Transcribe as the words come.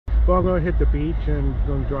Well, I'm going to hit the beach and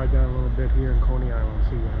going to drive down a little bit here in Coney Island,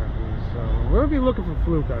 see what happens. So we'll be looking for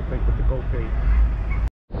Fluke, I think, with the goat bait.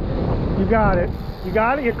 You got it. You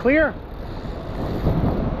got it? You're clear?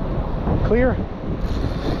 Clear?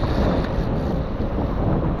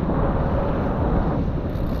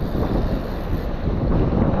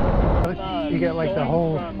 You get like the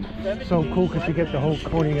whole, so cool because you get the whole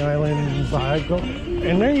Coney Island vibe.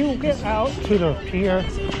 And then you get out to the pier,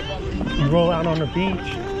 you roll out on the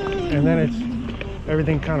beach, and then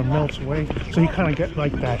everything kind of melts away. So you kind of get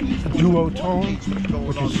like that duo tone,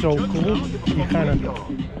 which is so cool. You kind of,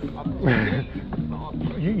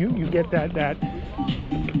 you get that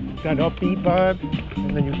upbeat vibe,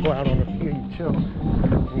 and then you go out on the pier, you chill,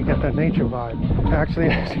 and you get that nature vibe. Actually,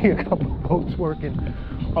 I see a couple of boats working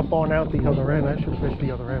up on out the other end. I should fish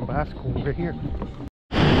the other end, but that's cool. We're here.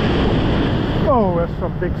 Oh, that's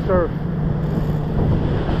some big surf.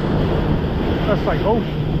 That's like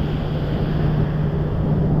ocean.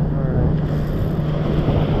 Alright.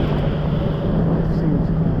 Seems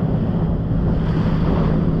cool.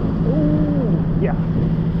 Ooh, yeah.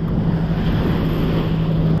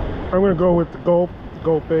 I'm gonna go with the goat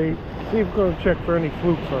bait. See if we're gonna check for any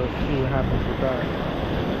fluke first. See what happens with that.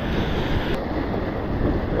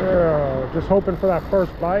 Yeah, just hoping for that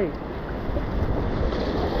first bite.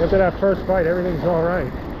 After that first bite, everything's all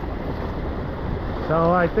right.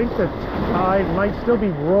 So I think the tide might still be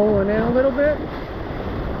rolling in a little bit.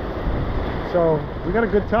 So we got a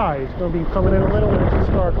good tide. It's going to be coming in a little and it'll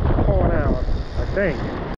start pulling out, I think.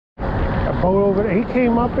 That boat over there, he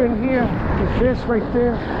came up in here, the fish right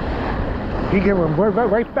there. He came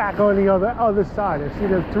right back on the other side. I see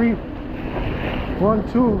there's 3, 1,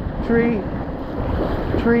 2, 3.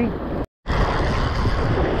 Tree.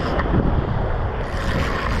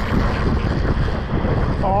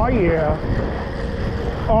 Oh yeah.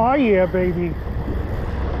 Oh yeah, baby.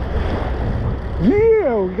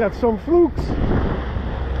 Yeah, we got some flukes.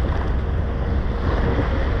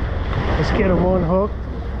 Let's get them unhooked.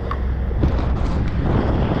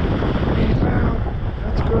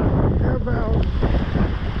 That's good. They're about.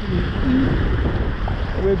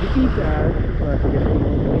 Where'd you eat that? I forget the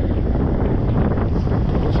name.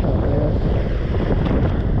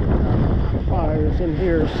 Fires in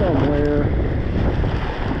here somewhere.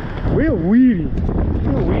 Real weedy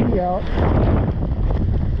out.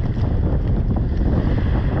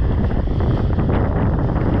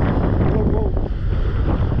 Whoa.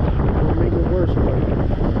 Don't make it worse, buddy.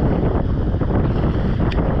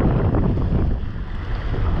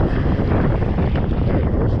 Hey, I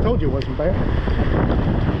just told you it wasn't bad.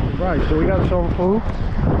 Right, so we got some food.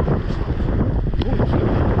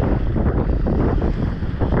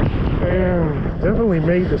 And definitely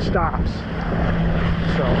made the stops.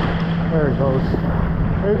 So there it goes.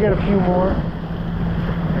 We'll get a few more.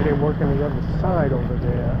 And then work on the other side over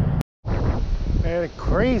there. And a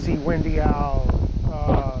crazy windy owl.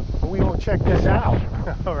 But we won't check this out.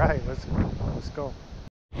 All right, let's go.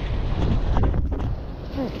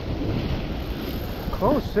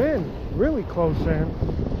 Close in, really close in.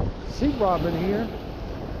 Sea robin here.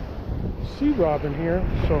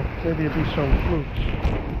 So maybe it'll be some flukes.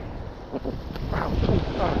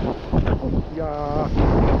 Yeah.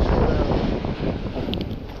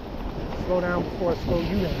 Slow down before I slow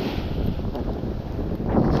you down.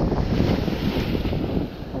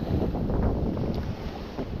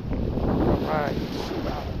 Alright,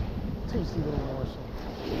 tasty little morsel.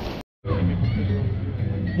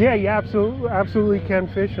 Yeah, you absolutely can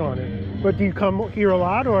fish on it. But do you come here a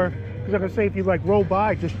lot, or? Because I'm gonna say, if you like roll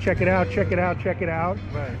by, just check it out.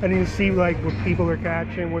 Right. And you see like what people are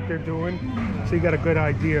catching, what they're doing. So you got a good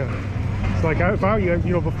idea. It's like, if I were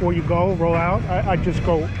you, before you go, roll out, I'd just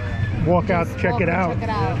go walk out, check it out,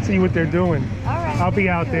 see what they're doing. All right. I'll be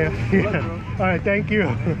out there. Yeah. All right, thank you.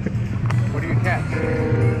 What do you catch?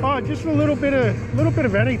 Oh, just a little bit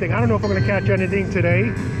of anything. I don't know if I'm gonna catch anything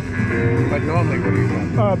today. But normally, what do you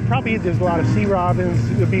catch? Probably there's a lot of sea robins.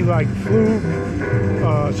 It'll be like fluke,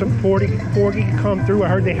 some porgy come through. I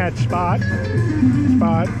heard they had spot.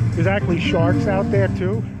 There's actually sharks out there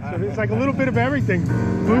too. So it's like a little bit of everything.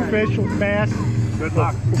 Bluefish, bass. Good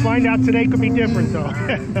luck. We'll find out today. Could be different though.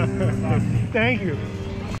 Thank you.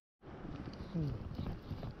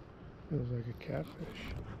 Feels like a catfish.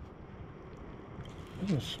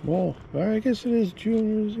 It's small. I guess it is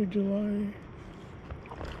June or July.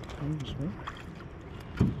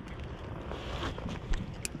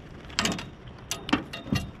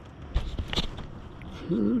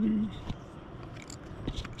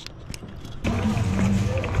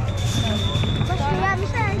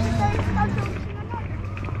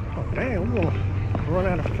 Oh damn, we're gonna run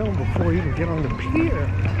out of film before we even get on the pier.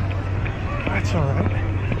 That's all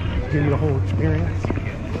right. Give you the whole experience.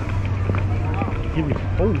 Give you the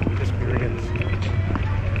whole experience.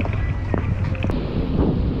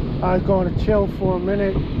 I was going to chill for a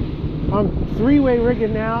minute. I'm three-way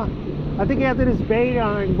rigging now. I think after this bait,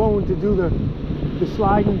 I'm going to do the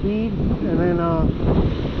sliding bead, and then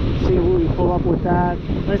see what we pull up with that.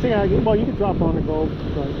 I think well, you can drop on the go,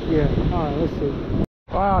 but yeah. All right, let's see.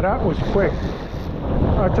 Wow, that was quick.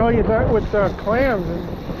 I'll tell you that with the clams,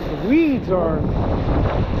 the weeds are.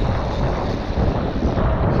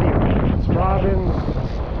 See, it's robins.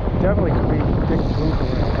 Definitely could be big fluke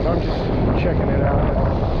around, but I'm just checking it out and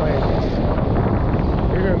playing it.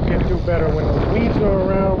 You're gonna get do better when the weeds are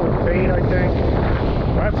around with bait, I think.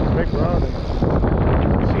 That's a big robin.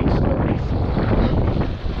 See, still.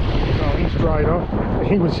 Oh, he's dried up.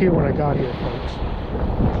 He was here when I got here, folks.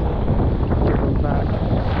 Give him back.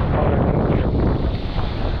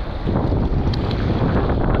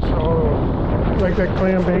 So, like that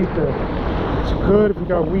clam bait, it's good if you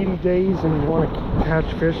got weedy days and you want to catch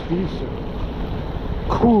fish. These are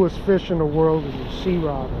coolest fish in the world is the sea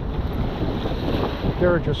robin.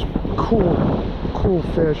 They're just cool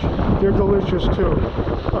fish. They're delicious too,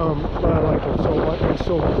 but I like it so much. They're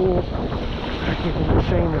so cool. I think it's the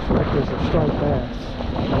same as like there's a striped bass.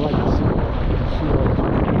 I like to see it.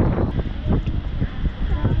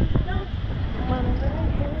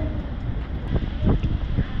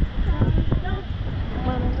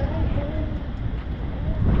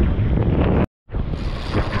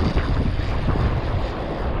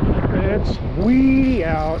 It's weedy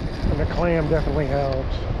out, and the clam definitely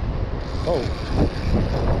helps. Oh,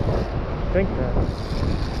 I think that.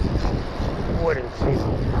 What is he?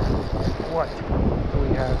 What do we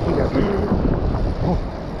have? We got. Oh,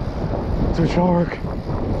 it's a shark.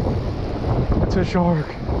 It's a shark.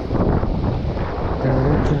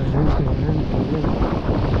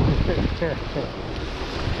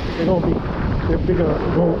 They're bigger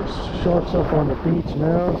sharks up on the beach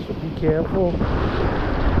now, so be careful.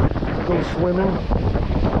 Go swimming.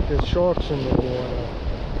 There's sharks in the water.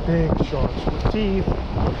 Big sharks with teeth.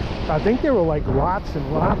 I think there were like lots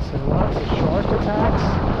and lots and lots of shark attacks.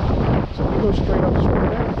 So if you go straight up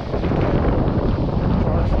swimming,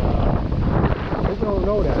 sharks. People don't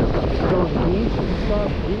know that. You go to the beach and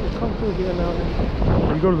stuff. You come through here now.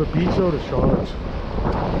 When you go to the beach, though, the sharks.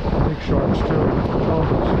 Big sharks too.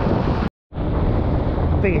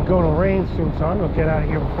 I think it's going to rain soon, so I'm going to get out of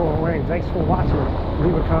here before it rains. Thanks for watching.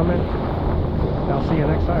 Leave a comment. I'll see you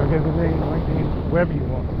next time. Have a good day, like the web you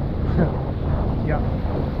want. Yeah.